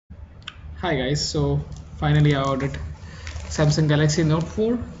Hi guys, so finally I ordered Samsung Galaxy Note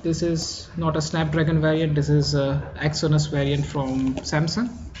 4. This is not a Snapdragon variant, this is a Exynos variant from Samsung,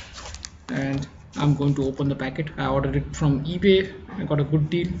 and I'm going to open the packet. I ordered it from eBay. I got a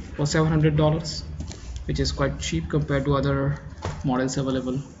good deal for $700, which is quite cheap compared to other models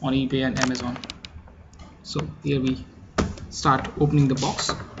available on eBay and Amazon. So here we start opening the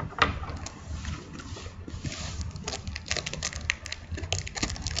box.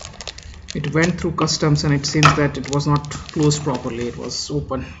 It went through customs and it seems that it was not closed properly. It was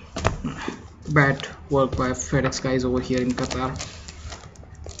open. Bad work by FedEx guys over here in Qatar.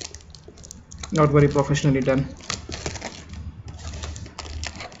 Not very professionally done.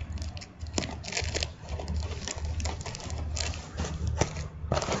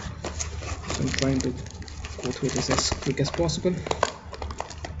 So I'm trying to go through this as quick as possible.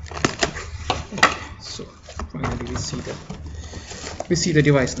 So finally we see the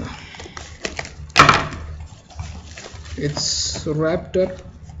device now. It's wrapped up.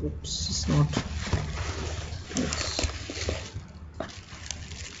 Oops, it's not.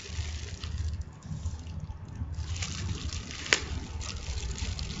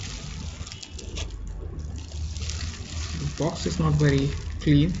 The box is not very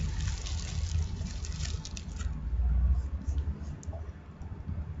clean.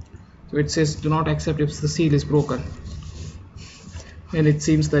 So it says do not accept if the seal is broken, and it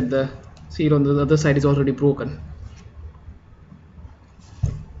seems that the seal on the other side is already broken.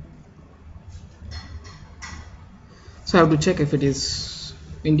 So I have to check if it is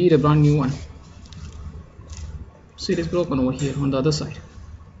indeed a brand new one. See, it is broken over here on the other side.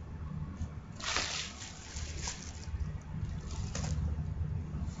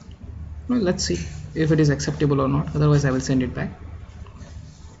 Well, let's see if it is acceptable or not. Otherwise, I will send it back.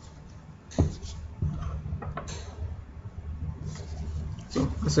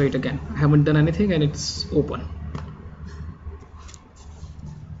 So I saw it again. I haven't done anything, and it's open.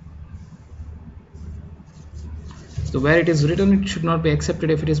 So where it is written, it should not be accepted.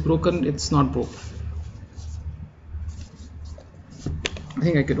 If it is broken, it's not broken. I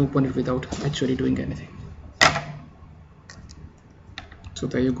think I can open it without actually doing anything. So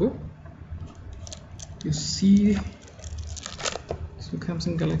there you go. You see, so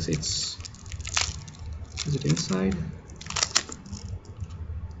Samsung Galaxy, is it inside?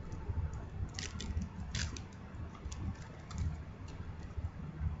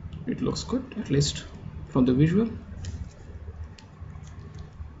 It looks good, at least from the visual.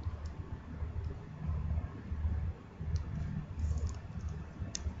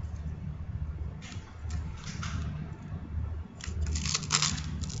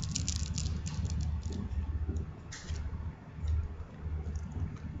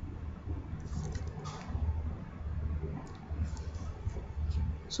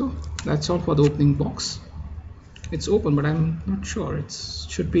 So that's all for the opening box. It's open, but I'm not sure. It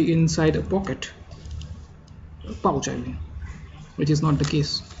should be inside a pocket, a pouch, I mean, which is not the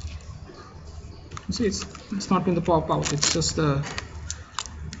case. You see, it's not in the pouch. It's just a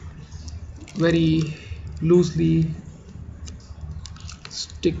very loosely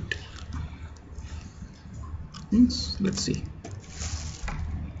sticked. Let's see.